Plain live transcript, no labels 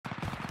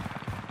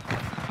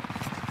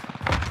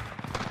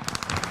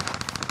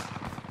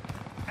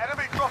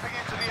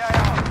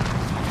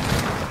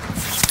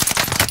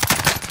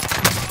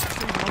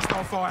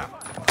fire.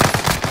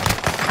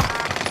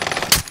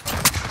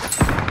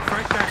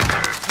 Threat down.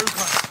 Too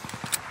close.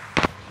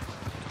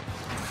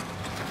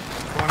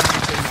 One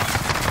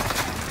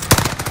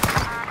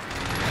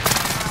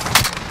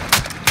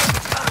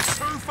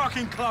too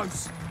fucking close.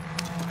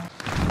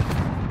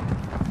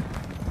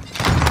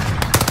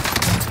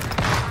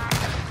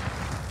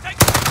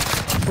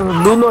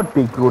 Do not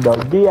pick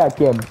Rudolph.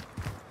 DAKM.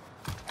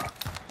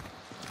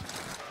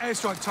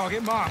 Airstrike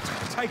target marked.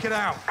 Take it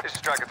out. This is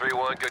Striker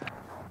 3-1. Good.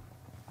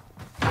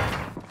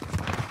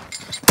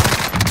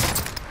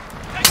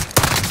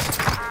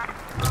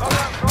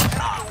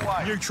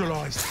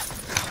 Neutralized.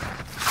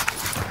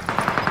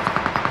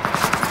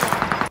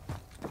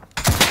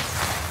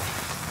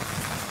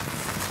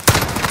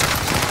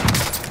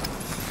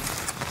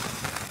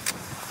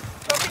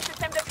 Focus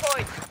system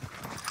deployed.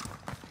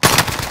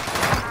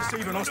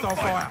 Steven, hostile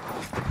fire.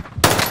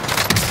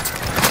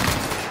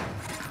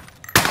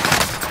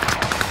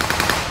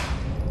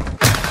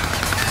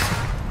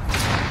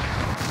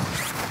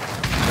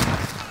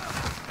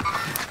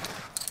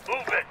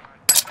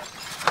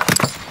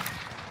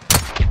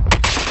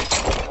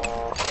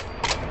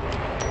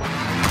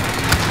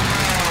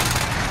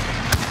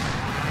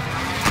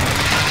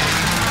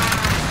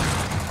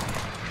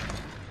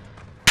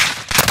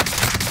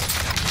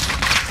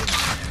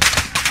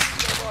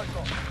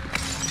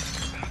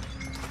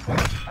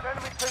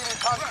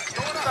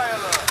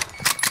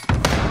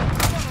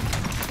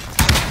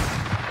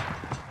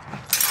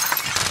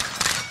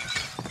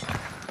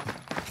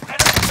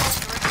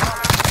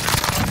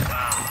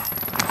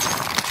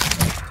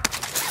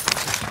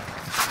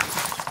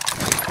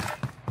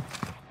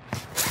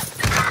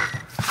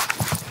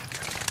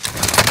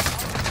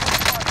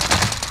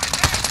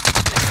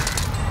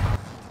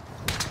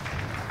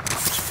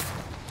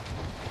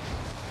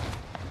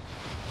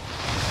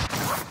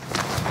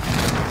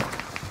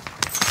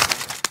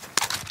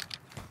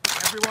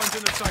 Everyone's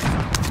in the safe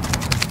zone.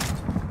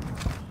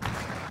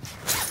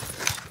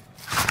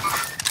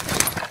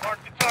 Mark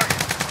the target.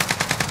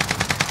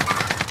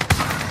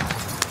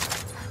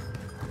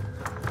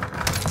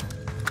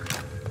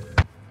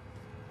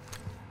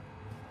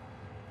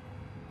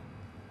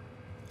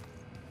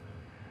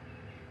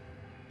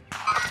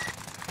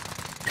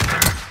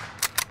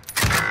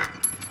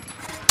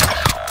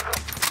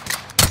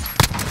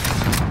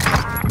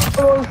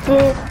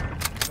 Okay.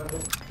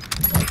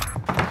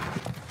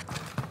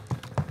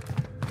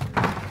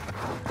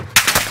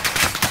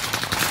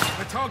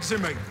 The target's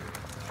in me.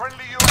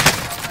 Friendly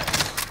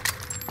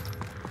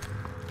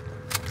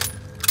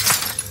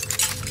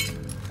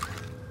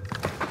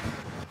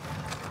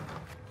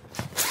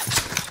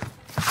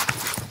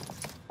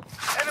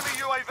Enemy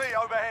UAV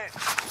overhead.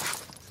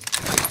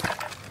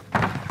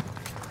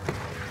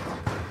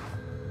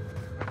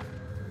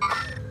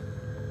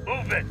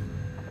 Move it.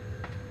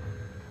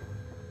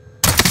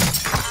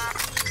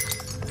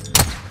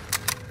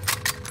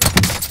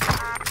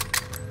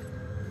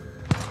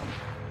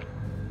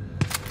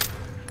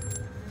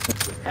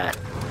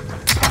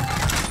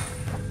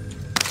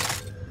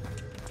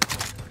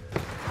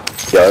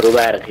 جارو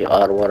برقی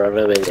آرمورا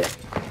رو بده.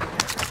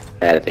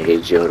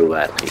 برقی جارو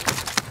برقی.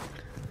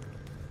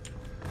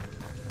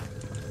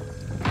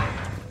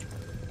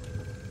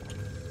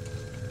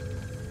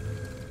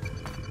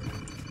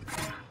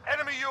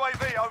 Enemy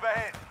UAV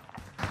overhead.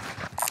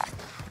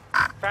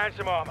 Found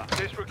some armor.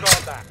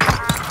 Disregard that.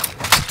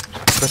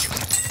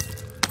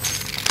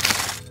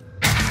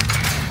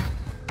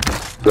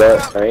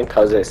 یا این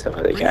تازه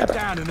استفاده Bring it کردم.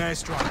 down an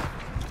airstrike.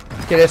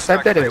 که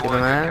استایپ داره بده به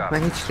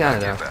من هیچ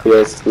ندارم.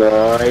 یه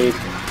اسنایپ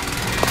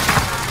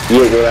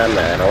یه دورم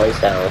ندارم. آقای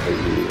سلام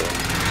خیلی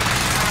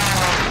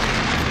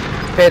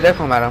پیدا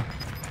کن برام.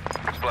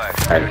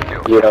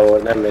 گیر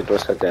آوردم به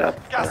 200 درم.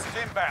 Gas is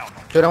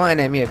inbound. جلو ما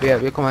انمیه.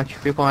 بیا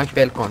کمک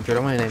بل کن.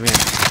 جلو ما انمیه.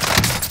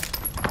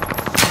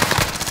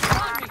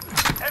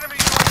 Enemy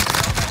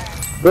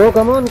UAV. Bro,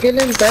 come on, kill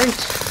him,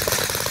 thanks.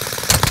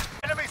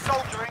 Enemy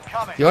soldier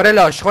incoming. یاره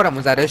لاشخورم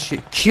اون ذره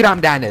کیرم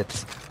دهنت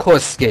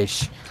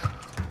کسکش.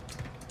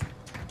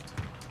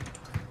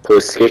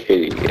 کسکشه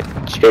دیگه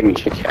چه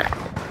میشه کرد؟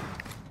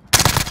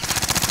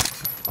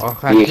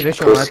 آخر یک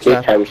کیلش اومد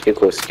کسکش همیشه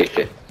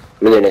کسکشه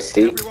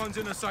میدونستی؟ Everyone's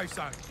in the safe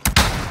zone.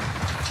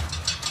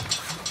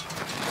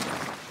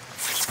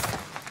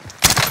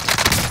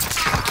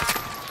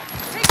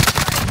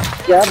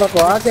 क्या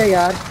बकवास है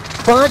यार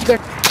 5 घंटे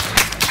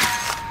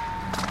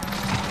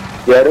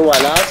یارو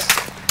والاست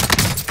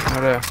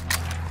آره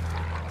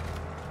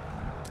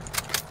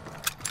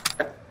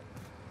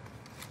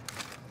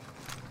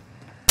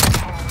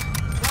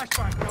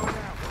Flashbang going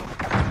out.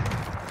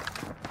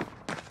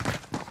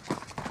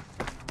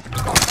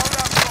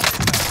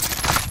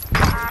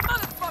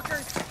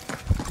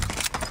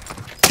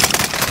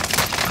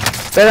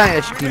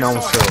 بدنش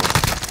بیناموسو.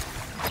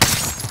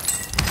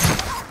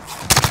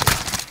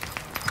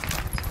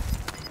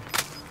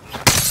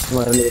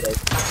 हमारा ले रहा है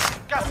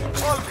Gas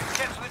is closing.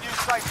 Get to the new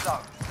safe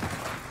zone.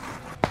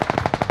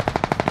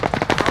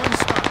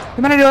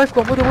 من ریایف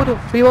کن. بودو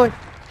ریوای.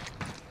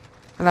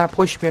 نه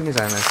پشت بیان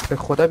میزنم به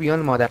خدا بیان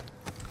مادر.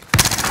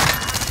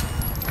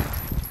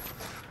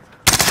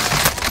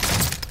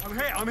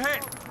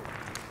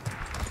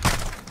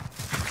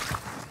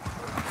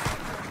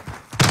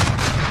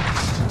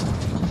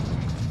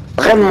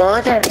 آخه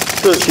مادر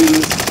تو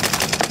چی؟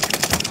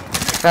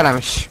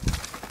 دارمش.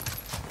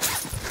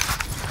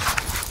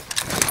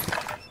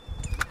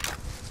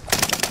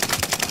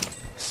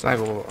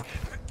 سنگو بابا.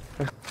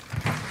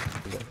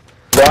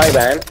 وای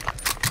بن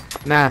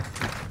نه.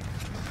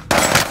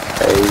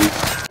 ای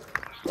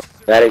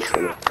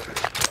برشونو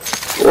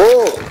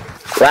اوه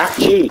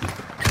وحشی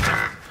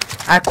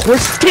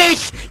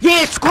اکوستیش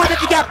یه اسکورد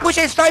دیگه پوش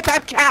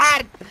استایپم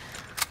کرد.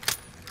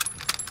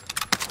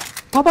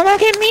 بابا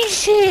مگه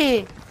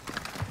میشه؟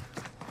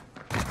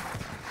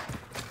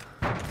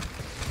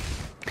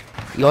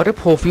 یاره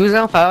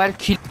پوفیوزم فقط برای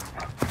کیل.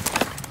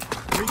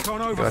 Recon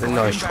over یاره for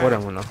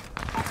لاشخورمونا.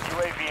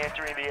 UAV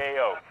entering the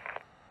AO.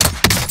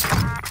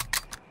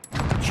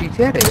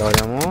 چیتره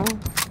یارمو.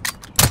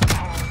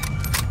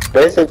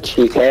 بایستا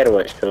چیتر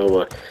باشه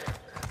بابا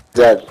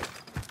زد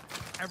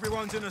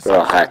Everyone's in a safe zone.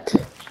 راحت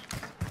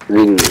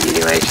وین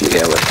میگیریم اگه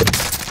چیتر باشه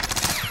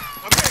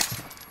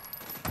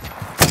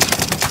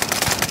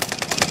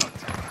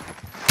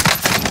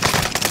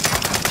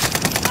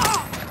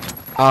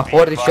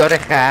خوردش یاره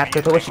خر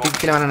تو باشی که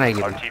کیل منو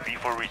نگیری. RTB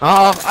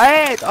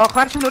for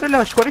آخرش دوره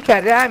لاشخوری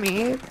کرده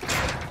امیر.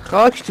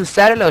 خاک تو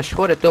سر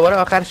لاشخوره. دوباره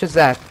آخرشو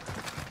زد.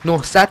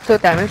 900 تا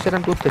دمیج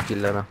دارم 2 تا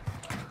کیل دارم.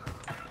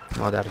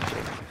 مادر جون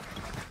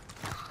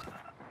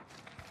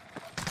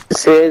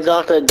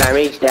 3000 تا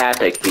دمیج 10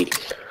 تا کیل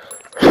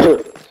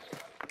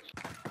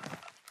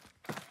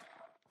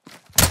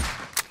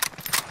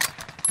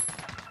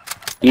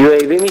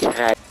UAV میشه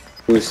خرید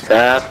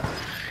مصطف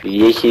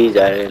یکی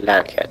داره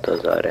لند کرد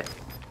تازاره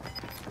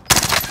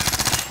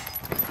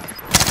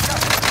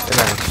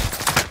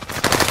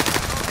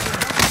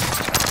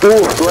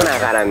دو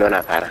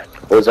نفرن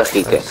اوزا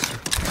خیته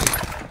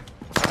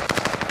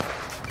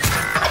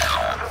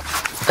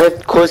تو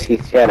کسی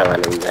چرا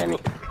منو میزنی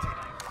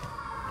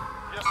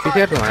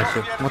چیتر تو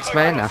منشو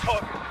مطمئنم.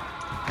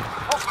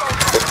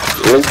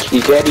 اون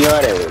چیتر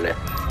یارمونه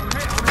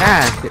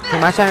نه تو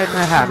منشم یه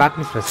دونه هر وقت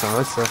میفرستم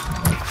واسه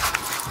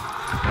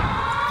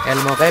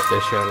علم و غیب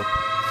بشه یارو.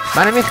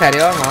 منو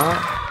میخری آرما؟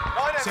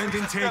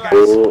 Sending tear gas.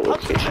 اوه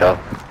کشا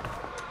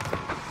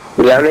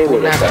پولم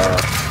نمیرسه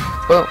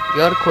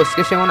یار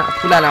کسکشمون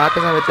پول علامت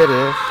بزن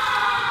بده.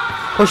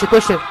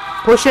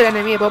 پشت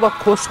انمیه بابا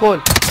کسخل.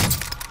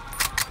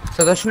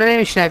 صداشونو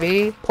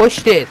نمیشنوی؟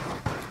 پشتت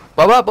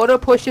بابا برو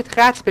پشتت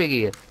خط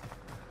بگیر.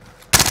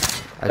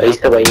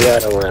 ایسته با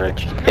یارمونه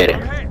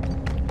چیتره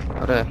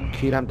آره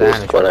کیرم دوست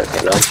دهنش کنم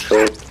کنام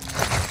شد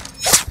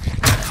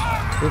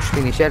روش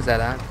فینیشر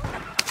زدن.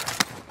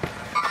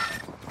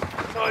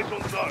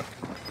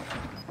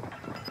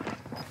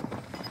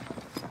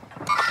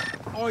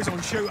 Eyes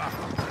on shooter.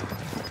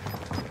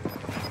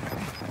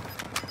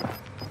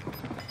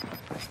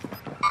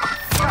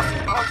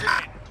 Closing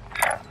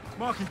in.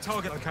 Marking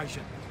target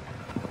location.